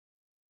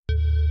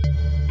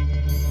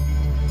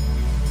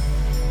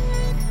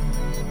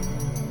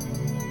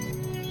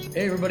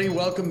Hey everybody,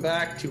 welcome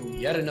back to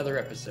yet another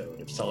episode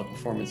of Seller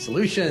Performance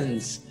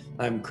Solutions.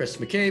 I'm Chris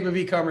McCabe of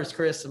eCommerce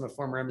Chris. I'm a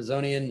former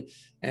Amazonian,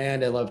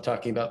 and I love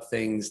talking about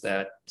things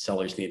that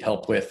sellers need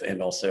help with,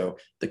 and also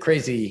the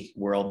crazy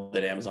world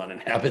that Amazon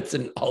inhabits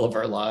in all of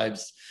our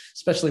lives,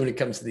 especially when it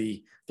comes to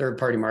the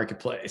third-party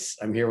marketplace.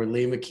 I'm here with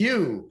Leah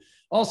McHugh,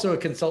 also a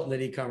consultant at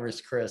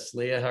eCommerce Chris.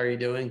 Leah, how are you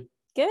doing?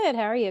 Good.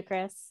 How are you,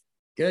 Chris?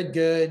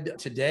 Good.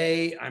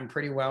 Today, I'm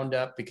pretty wound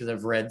up because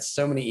I've read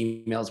so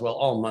many emails, well,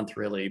 all month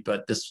really,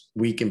 but this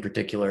week in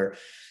particular,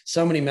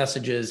 so many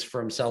messages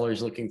from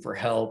sellers looking for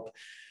help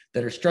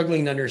that are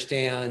struggling to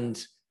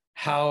understand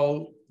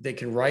how they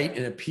can write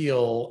an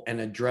appeal and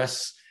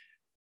address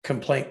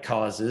complaint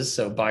causes.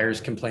 So buyers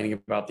complaining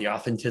about the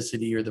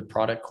authenticity or the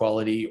product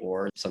quality,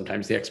 or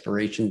sometimes the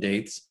expiration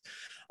dates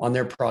on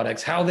their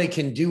products, how they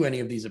can do any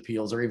of these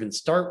appeals or even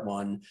start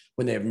one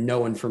when they have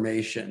no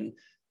information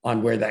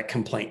on where that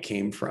complaint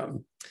came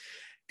from.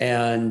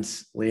 And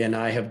Leah and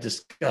I have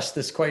discussed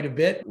this quite a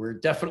bit. We're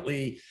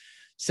definitely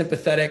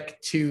sympathetic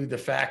to the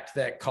fact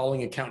that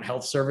calling account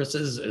health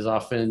services is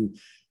often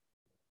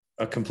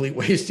a complete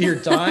waste of your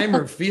time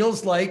or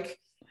feels like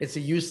it's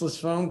a useless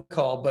phone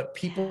call, but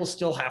people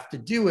still have to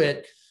do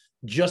it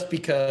just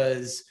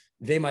because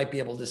they might be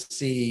able to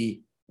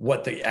see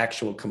what the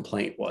actual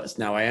complaint was.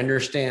 Now, I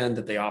understand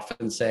that they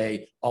often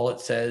say all it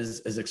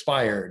says is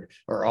expired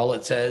or all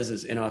it says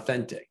is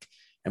inauthentic.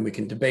 And we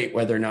can debate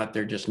whether or not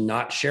they're just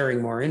not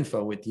sharing more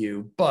info with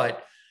you,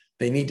 but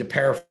they need to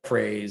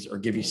paraphrase or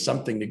give you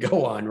something to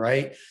go on,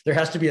 right? There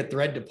has to be a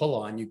thread to pull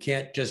on. You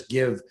can't just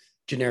give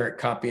generic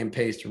copy and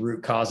paste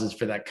root causes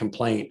for that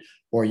complaint,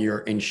 or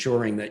you're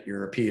ensuring that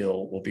your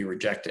appeal will be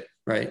rejected,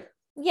 right?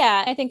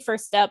 Yeah, I think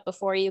first step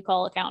before you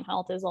call account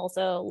health is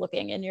also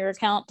looking in your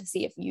account to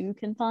see if you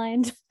can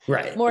find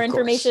more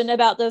information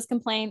about those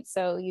complaints.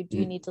 So you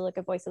do need to look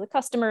at voice of the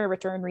customer,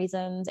 return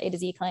reasons, A to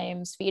Z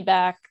claims,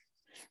 feedback,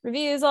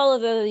 reviews, all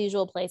of the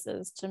usual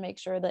places to make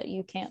sure that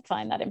you can't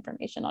find that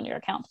information on your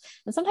account.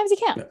 And sometimes you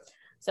can. Yeah.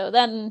 So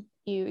then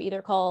you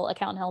either call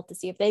account health to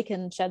see if they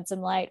can shed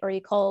some light, or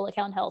you call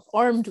account health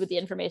armed with the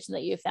information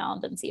that you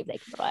found and see if they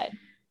can provide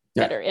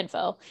better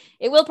info.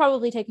 It will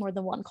probably take more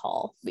than one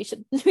call. We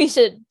should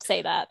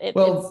say that.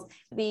 It's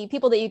the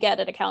people that you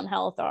get at account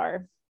health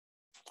are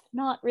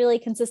not really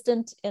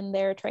consistent in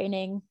their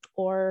training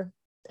or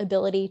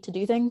ability to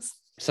do things.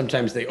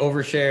 Sometimes they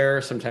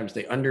overshare, sometimes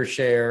they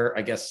undershare.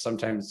 I guess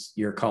sometimes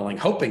you're calling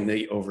hoping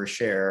they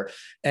overshare.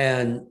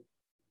 And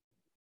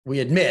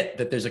we admit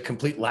that there's a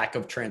complete lack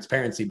of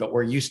transparency, but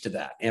we're used to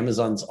that.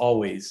 Amazon's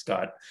always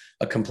got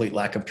a complete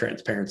lack of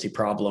transparency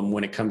problem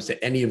when it comes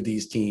to any of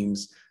these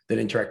teams that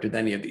interact with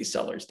any of these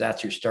sellers.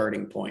 That's your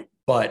starting point.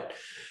 But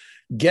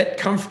get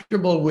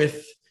comfortable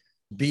with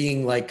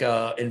being like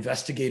a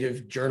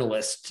investigative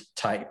journalist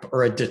type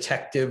or a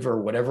detective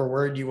or whatever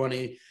word you want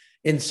to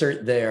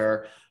insert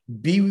there.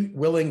 Be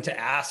willing to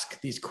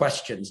ask these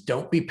questions.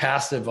 Don't be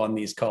passive on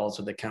these calls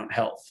with account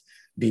health.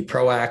 Be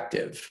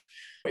proactive.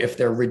 If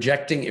they're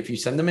rejecting, if you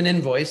send them an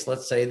invoice,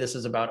 let's say this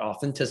is about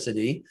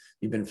authenticity,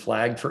 you've been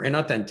flagged for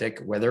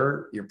inauthentic,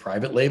 whether you're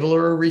private label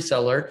or a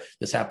reseller,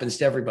 this happens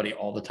to everybody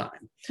all the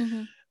time.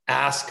 Mm-hmm.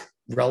 Ask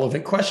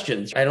relevant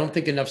questions. I don't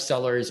think enough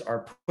sellers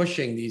are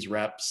pushing these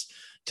reps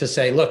to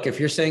say, look, if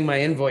you're saying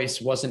my invoice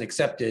wasn't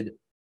accepted,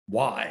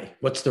 why?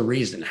 What's the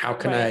reason? How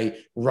can I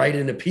write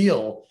an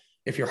appeal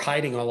if you're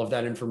hiding all of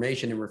that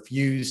information and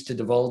refuse to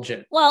divulge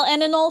it? Well,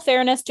 and in all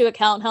fairness to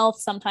account health,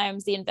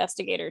 sometimes the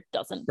investigator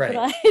doesn't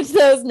provide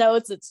those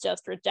notes. It's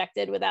just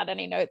rejected without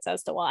any notes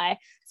as to why.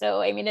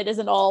 So, I mean, it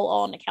isn't all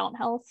on account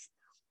health,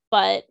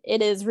 but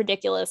it is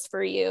ridiculous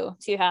for you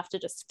to have to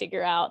just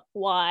figure out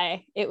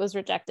why it was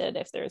rejected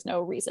if there's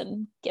no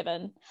reason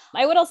given.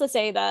 I would also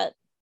say that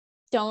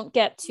don't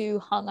get too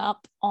hung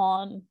up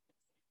on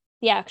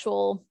the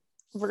actual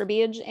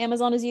verbiage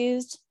Amazon has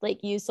used,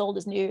 like used, sold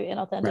as new,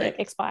 inauthentic,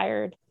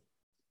 expired.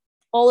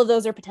 All of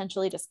those are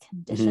potentially just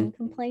condition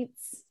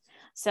complaints.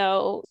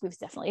 So we've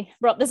definitely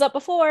brought this up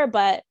before,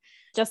 but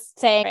just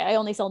saying I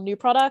only sell new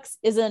products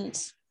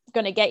isn't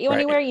going to get you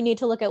anywhere. You need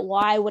to look at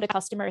why would a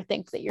customer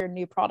think that your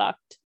new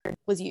product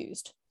was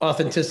used.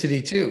 Authenticity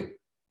too.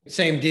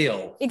 Same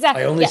deal.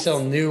 Exactly. I only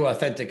sell new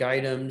authentic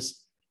items.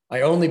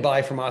 I only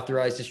buy from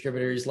authorized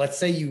distributors. Let's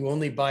say you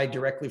only buy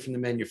directly from the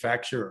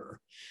manufacturer.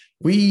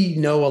 We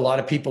know a lot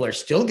of people are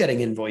still getting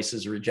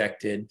invoices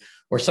rejected,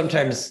 or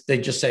sometimes they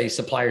just say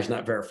supplier's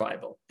not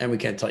verifiable and we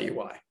can't tell you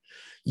why.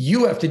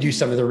 You have to do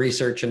some of the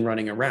research and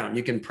running around.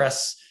 You can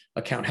press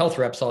account health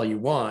reps all you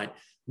want.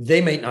 They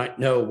may not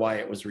know why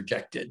it was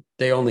rejected.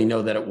 They only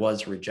know that it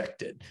was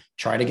rejected.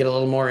 Try to get a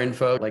little more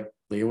info. Like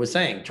Leah was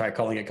saying, try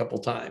calling a couple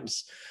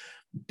times.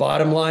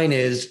 Bottom line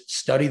is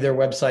study their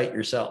website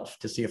yourself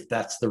to see if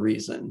that's the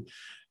reason.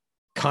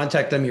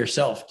 Contact them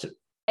yourself.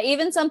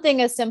 Even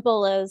something as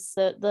simple as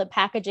the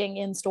packaging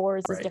in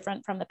stores is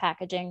different from the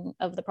packaging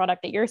of the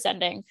product that you're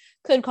sending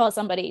could cause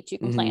somebody to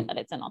complain that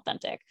it's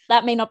inauthentic.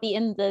 That may not be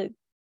in the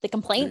the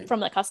complaint from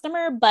the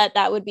customer, but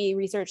that would be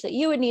research that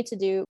you would need to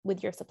do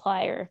with your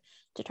supplier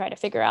to try to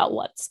figure out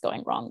what's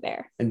going wrong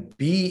there. And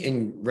be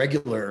in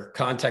regular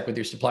contact with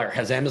your supplier.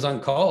 Has Amazon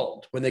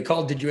called? When they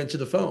called, did you answer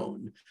the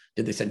phone?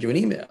 Did they send you an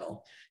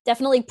email?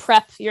 Definitely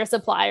prep your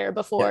supplier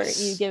before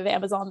you give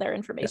Amazon their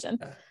information.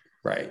 Yeah.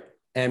 Right.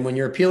 And when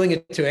you're appealing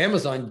it to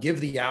Amazon,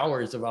 give the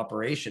hours of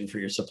operation for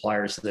your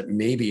supplier so that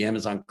maybe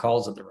Amazon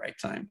calls at the right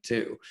time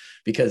too.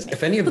 Because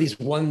if any of these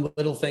one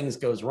little things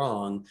goes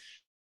wrong,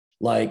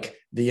 like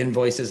the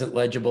invoice isn't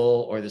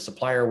legible, or the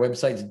supplier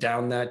website's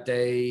down that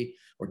day,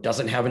 or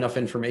doesn't have enough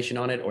information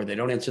on it, or they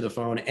don't answer the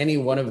phone, any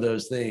one of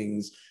those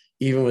things,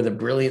 even with a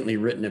brilliantly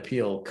written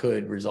appeal,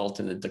 could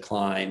result in a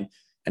decline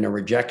and a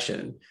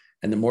rejection.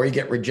 And the more you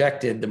get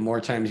rejected, the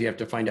more times you have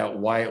to find out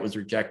why it was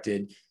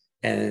rejected.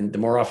 And the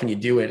more often you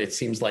do it, it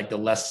seems like the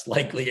less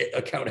likely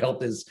account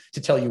help is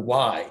to tell you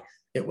why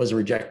it was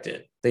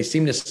rejected. They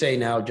seem to say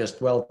now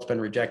just, well, it's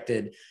been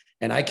rejected.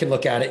 And I can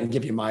look at it and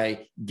give you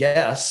my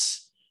guess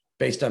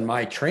based on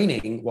my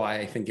training why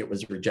I think it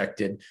was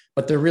rejected.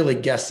 But they're really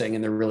guessing,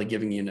 and they're really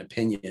giving you an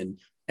opinion.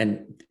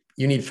 And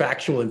you need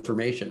factual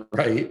information,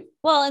 right?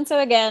 Well, and so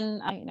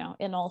again,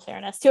 in all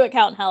fairness to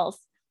Account Health,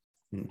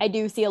 I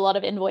do see a lot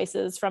of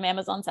invoices from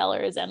Amazon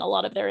sellers, and a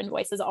lot of their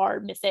invoices are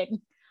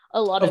missing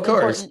a lot of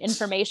important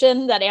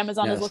information that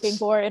Amazon is looking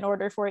for in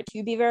order for it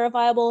to be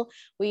verifiable.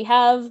 We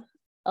have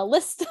a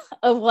list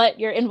of what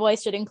your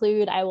invoice should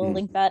include. I will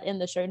link that in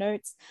the show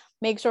notes.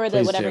 Make sure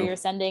that whatever you're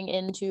sending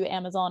into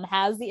Amazon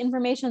has the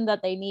information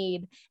that they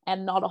need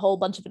and not a whole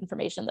bunch of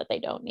information that they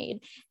don't need.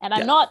 And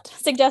I'm not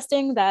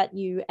suggesting that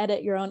you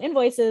edit your own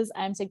invoices.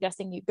 I'm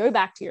suggesting you go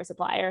back to your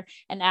supplier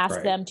and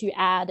ask them to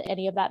add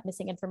any of that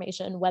missing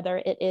information, whether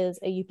it is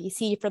a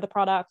UPC for the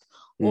product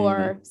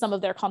or some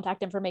of their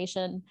contact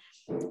information,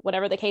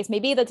 whatever the case may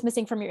be that's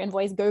missing from your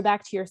invoice. Go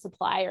back to your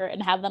supplier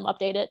and have them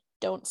update it.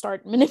 Don't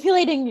start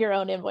manipulating your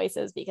own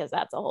invoices, because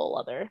that's a whole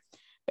other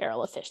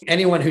barrel of fish.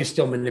 Anyone who's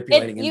still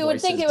manipulating invoices, you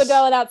would think it would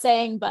go without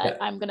saying, but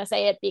I'm going to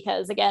say it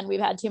because, again, we've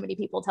had too many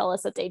people tell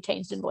us that they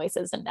changed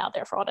invoices and now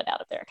they're frauded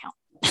out of their account.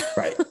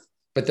 Right.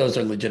 But those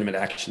are legitimate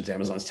actions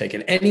Amazon's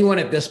taken. Anyone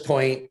at this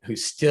point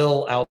who's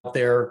still out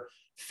there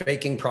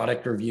faking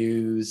product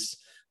reviews,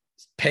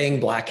 paying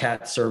black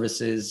hat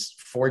services,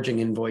 forging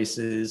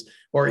invoices,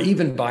 or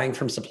even buying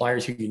from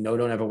suppliers who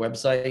don't have a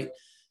website,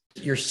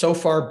 you're so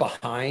far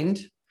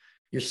behind,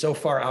 you're so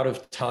far out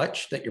of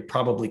touch that you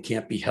probably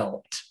can't be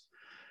helped.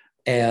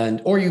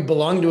 Or you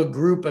belong to a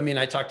group. I mean,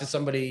 I talked to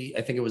somebody,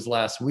 I think it was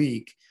last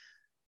week,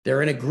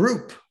 they're in a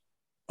group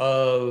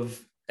of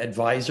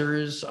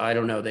advisors. I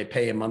don't know, they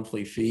pay a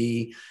monthly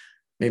fee.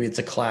 Maybe it's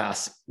a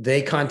class.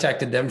 They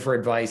contacted them for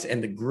advice,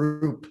 and the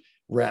group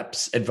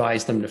reps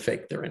advised them to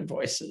fake their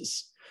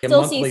invoices.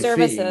 Still see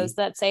services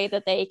that say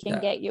that they can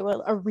get you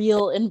a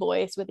real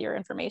invoice with your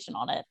information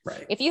on it.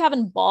 Right. If you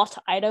haven't bought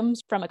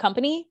items from a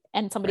company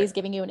and somebody's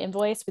giving you an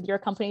invoice with your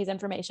company's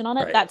information on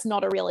it, that's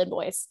not a real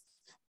invoice.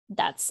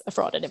 That's a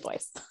frauded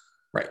invoice.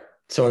 Right.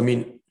 So, I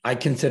mean, I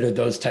consider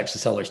those types of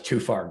sellers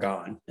too far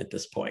gone at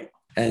this point.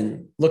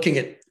 And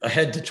looking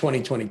ahead to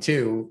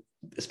 2022,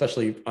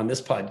 especially on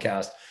this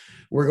podcast,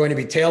 we're going to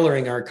be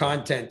tailoring our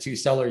content to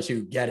sellers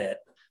who get it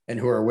and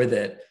who are with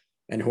it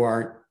and who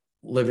aren't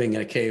living in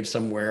a cave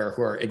somewhere,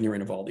 who are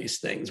ignorant of all these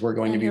things. We're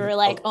going to be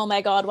like, oh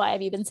my God, why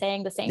have you been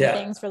saying the same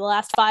things for the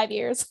last 5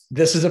 years?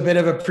 This is a bit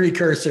of a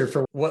precursor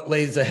for what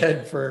lays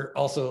ahead for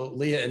also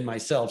Leah and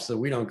myself, so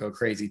we don't go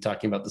crazy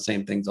talking about the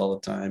same things all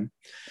the time.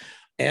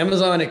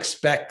 Amazon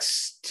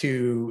expects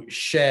to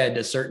shed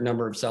a certain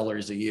number of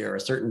sellers a year. A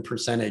certain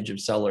percentage of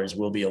sellers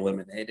will be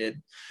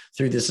eliminated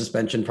through the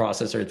suspension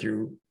process or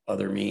through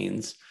other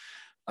means.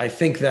 I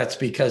think that's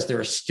because there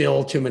are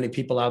still too many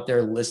people out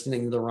there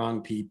listening to the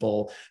wrong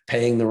people,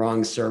 paying the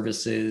wrong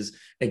services,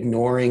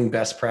 ignoring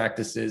best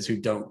practices who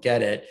don't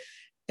get it.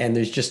 And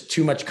there's just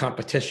too much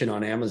competition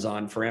on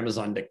Amazon for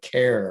Amazon to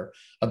care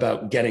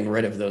about getting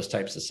rid of those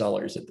types of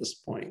sellers at this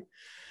point.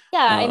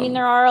 Yeah, I mean,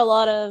 there are a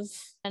lot of,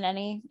 in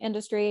any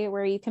industry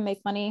where you can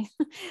make money,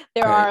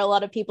 there are a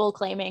lot of people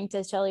claiming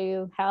to tell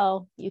you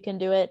how you can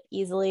do it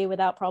easily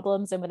without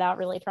problems and without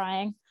really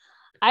trying.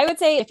 I would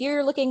say if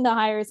you're looking to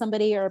hire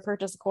somebody or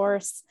purchase a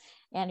course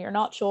and you're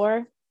not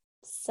sure,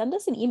 send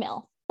us an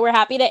email. We're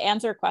happy to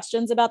answer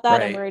questions about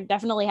that. And we're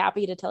definitely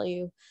happy to tell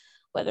you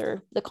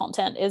whether the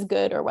content is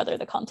good or whether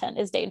the content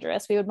is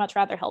dangerous. We would much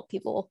rather help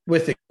people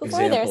with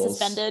before they're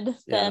suspended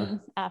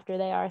than after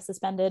they are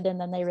suspended and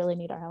then they really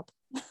need our help.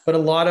 But a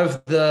lot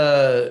of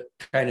the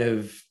kind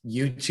of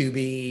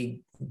YouTube-y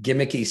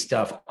gimmicky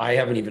stuff, I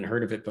haven't even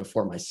heard of it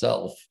before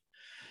myself,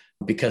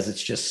 because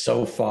it's just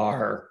so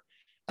far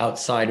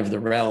outside of the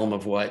realm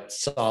of what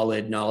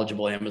solid,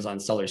 knowledgeable Amazon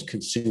sellers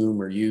consume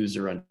or use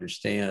or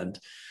understand,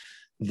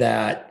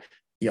 that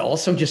you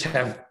also just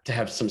have to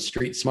have some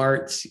street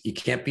smarts. You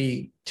can't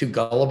be too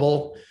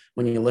gullible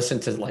when you listen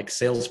to like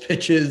sales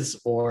pitches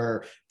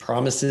or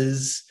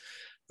promises.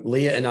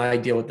 Leah and I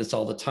deal with this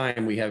all the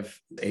time. We have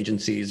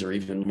agencies or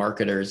even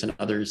marketers and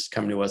others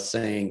come to us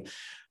saying,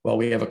 well,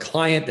 we have a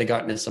client, they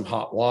got into some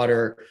hot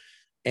water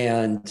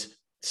and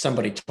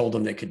somebody told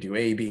them they could do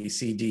A, B,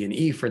 C, D, and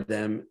E for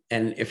them.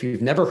 And if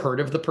you've never heard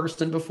of the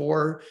person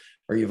before,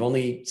 or you've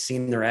only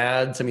seen their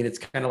ads, I mean, it's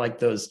kind of like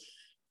those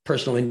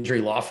personal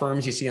injury law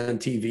firms you see on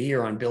TV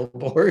or on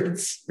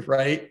billboards,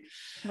 right?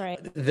 Right.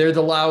 They're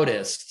the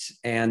loudest,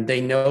 and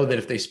they know that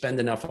if they spend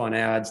enough on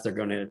ads, they're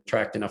going to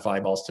attract enough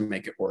eyeballs to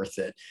make it worth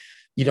it.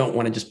 You don't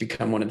want to just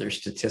become one of their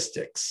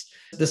statistics.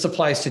 This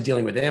applies to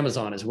dealing with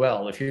Amazon as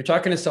well. If you're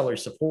talking to seller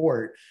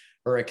support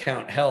or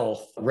account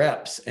health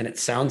reps, and it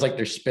sounds like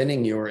they're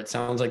spinning you, or it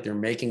sounds like they're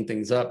making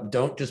things up,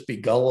 don't just be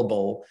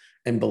gullible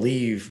and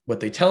believe what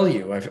they tell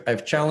you.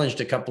 I've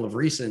challenged a couple of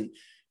recent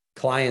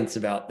clients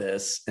about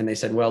this, and they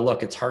said, well,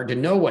 look, it's hard to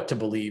know what to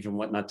believe and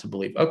what not to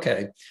believe.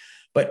 Okay.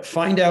 But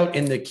find out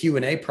in the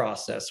Q&A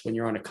process when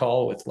you're on a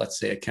call with, let's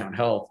say, account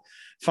health,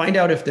 find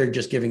out if they're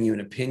just giving you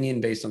an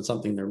opinion based on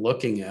something they're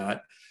looking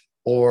at,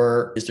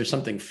 or is there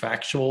something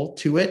factual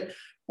to it?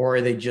 Or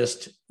are they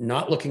just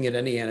not looking at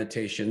any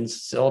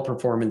annotations? Seller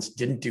performance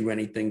didn't do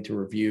anything to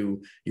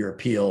review your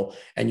appeal,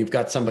 and you've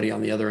got somebody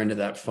on the other end of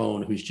that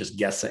phone who's just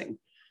guessing.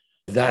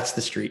 That's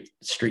the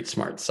street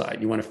smart side.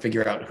 You want to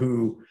figure out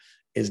who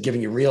is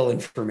giving you real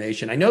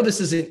information. I know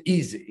this isn't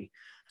easy,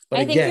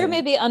 but I think you're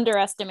maybe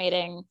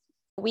underestimating.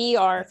 We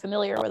are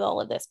familiar with all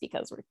of this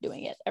because we're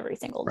doing it every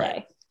single day.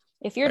 Right.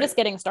 If you're just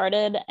getting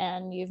started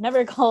and you've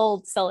never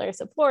called seller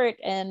support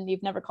and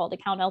you've never called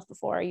account health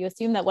before, you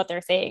assume that what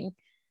they're saying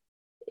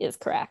is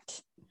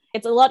correct.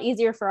 It's a lot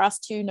easier for us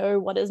to know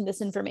what is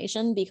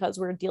misinformation because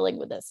we're dealing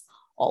with this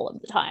all of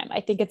the time. I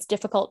think it's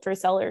difficult for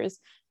sellers,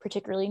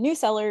 particularly new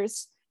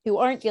sellers who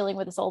aren't dealing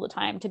with this all the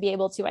time, to be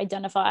able to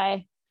identify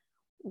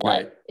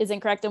what is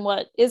incorrect and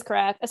what is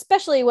correct,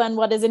 especially when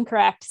what is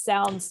incorrect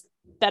sounds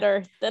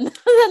better than the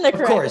correct.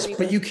 Of course,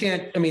 but you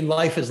can't, I mean,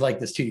 life is like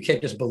this too. You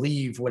can't just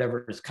believe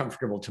whatever is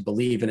comfortable to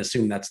believe and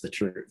assume that's the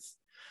truth.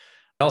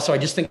 Also, I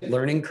just think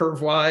learning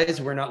curve wise,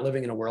 we're not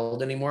living in a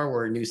world anymore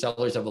where new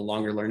sellers have a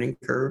longer learning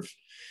curve.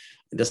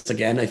 This,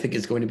 again, I think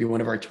is going to be one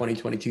of our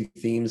 2022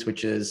 themes,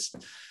 which is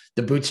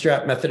the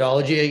bootstrap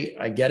methodology.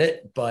 I get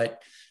it,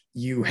 but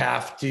you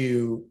have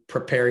to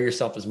prepare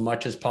yourself as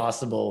much as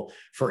possible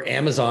for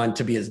Amazon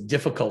to be as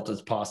difficult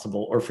as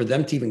possible, or for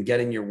them to even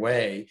get in your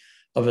way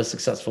of a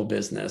successful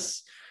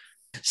business.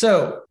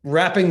 So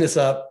wrapping this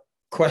up,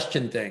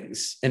 question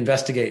things,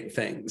 investigate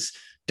things.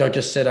 Don't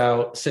just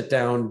sit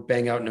down,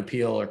 bang out an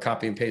appeal or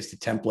copy and paste a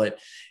template.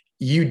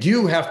 You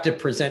do have to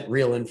present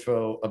real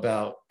info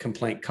about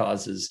complaint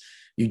causes.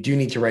 You do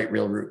need to write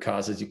real root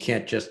causes. You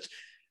can't just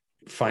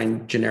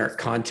find generic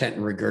content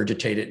and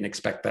regurgitate it and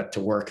expect that to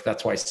work.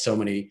 That's why so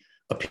many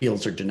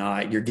appeals are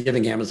denied. You're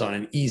giving Amazon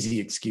an easy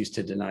excuse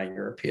to deny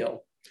your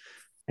appeal.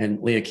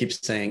 And Leah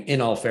keeps saying, in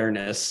all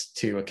fairness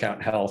to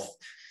account health,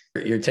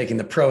 you're taking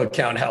the pro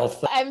account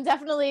health. I'm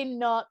definitely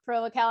not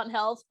pro account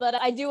health, but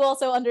I do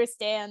also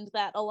understand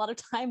that a lot of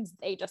times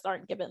they just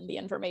aren't given the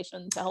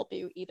information to help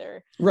you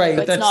either. Right.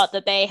 So it's not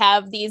that they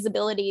have these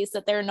abilities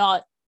that they're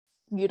not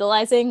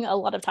utilizing. A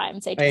lot of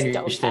times they just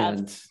don't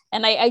have.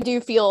 And I do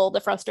feel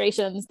the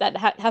frustrations that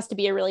has to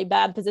be a really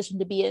bad position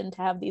to be in,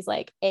 to have these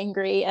like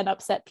angry and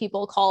upset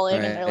people calling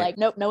and they're like,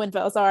 nope, no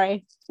info,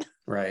 sorry.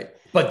 Right.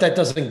 But that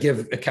doesn't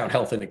give account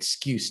health an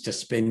excuse to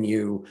spin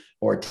you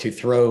or to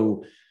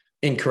throw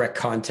incorrect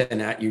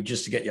content at you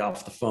just to get you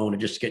off the phone or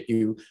just to get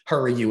you,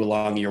 hurry you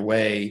along your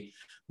way.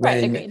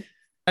 When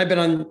I've been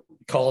on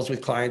calls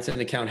with clients in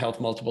account health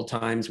multiple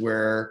times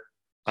where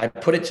I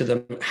put it to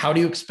them, how do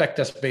you expect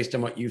us, based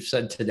on what you've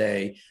said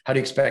today, how do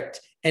you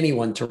expect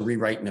anyone to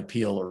rewrite an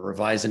appeal or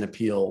revise an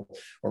appeal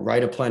or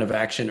write a plan of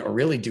action or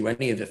really do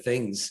any of the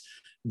things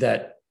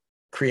that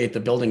create the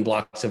building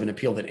blocks of an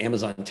appeal that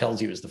Amazon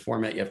tells you is the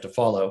format you have to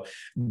follow,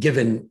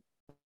 given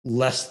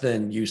less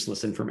than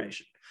useless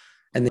information?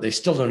 And they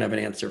still don't have an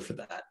answer for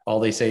that. All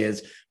they say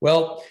is,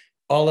 well,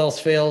 all else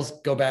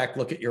fails, go back,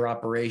 look at your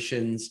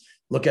operations,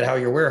 look at how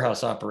your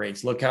warehouse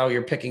operates, look how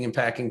you're picking and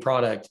packing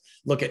product,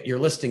 look at your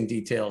listing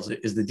details.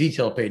 Is the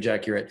detail page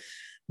accurate?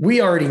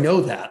 We already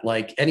know that.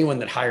 Like anyone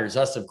that hires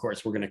us, of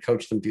course, we're going to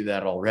coach them through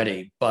that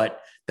already.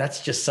 But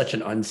that's just such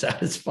an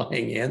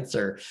unsatisfying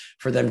answer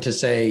for them to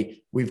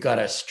say, we've got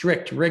a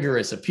strict,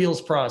 rigorous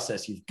appeals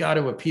process. You've got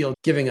to appeal,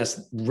 giving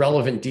us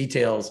relevant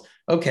details.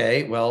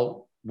 Okay,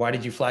 well, why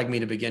did you flag me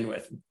to begin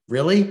with?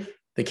 Really?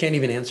 They can't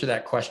even answer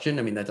that question.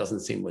 I mean, that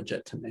doesn't seem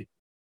legit to me.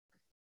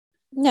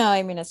 No,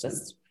 I mean, it's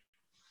just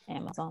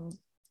Amazon.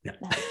 Yeah.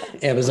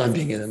 Amazon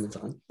being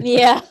Amazon.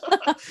 Yeah.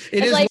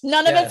 It is like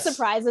none of it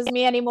surprises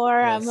me anymore.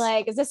 Yes. I'm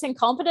like, is this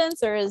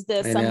incompetence or is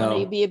this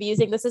somebody be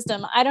abusing the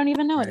system? I don't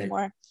even know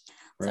anymore.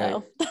 Right.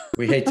 So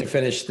We hate to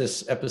finish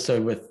this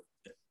episode with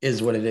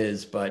is what it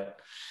is, but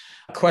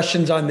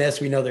questions on this.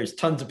 We know there's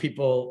tons of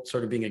people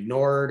sort of being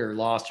ignored or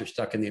lost or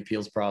stuck in the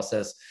appeals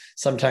process.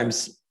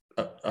 Sometimes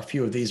a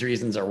few of these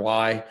reasons are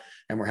why,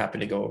 and we're happy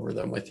to go over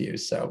them with you.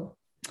 So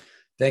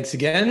thanks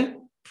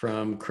again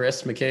from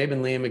Chris McCabe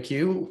and Leah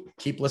McHugh.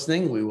 Keep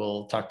listening. We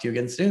will talk to you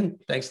again soon.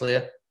 Thanks,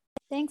 Leah.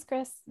 Thanks,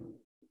 Chris.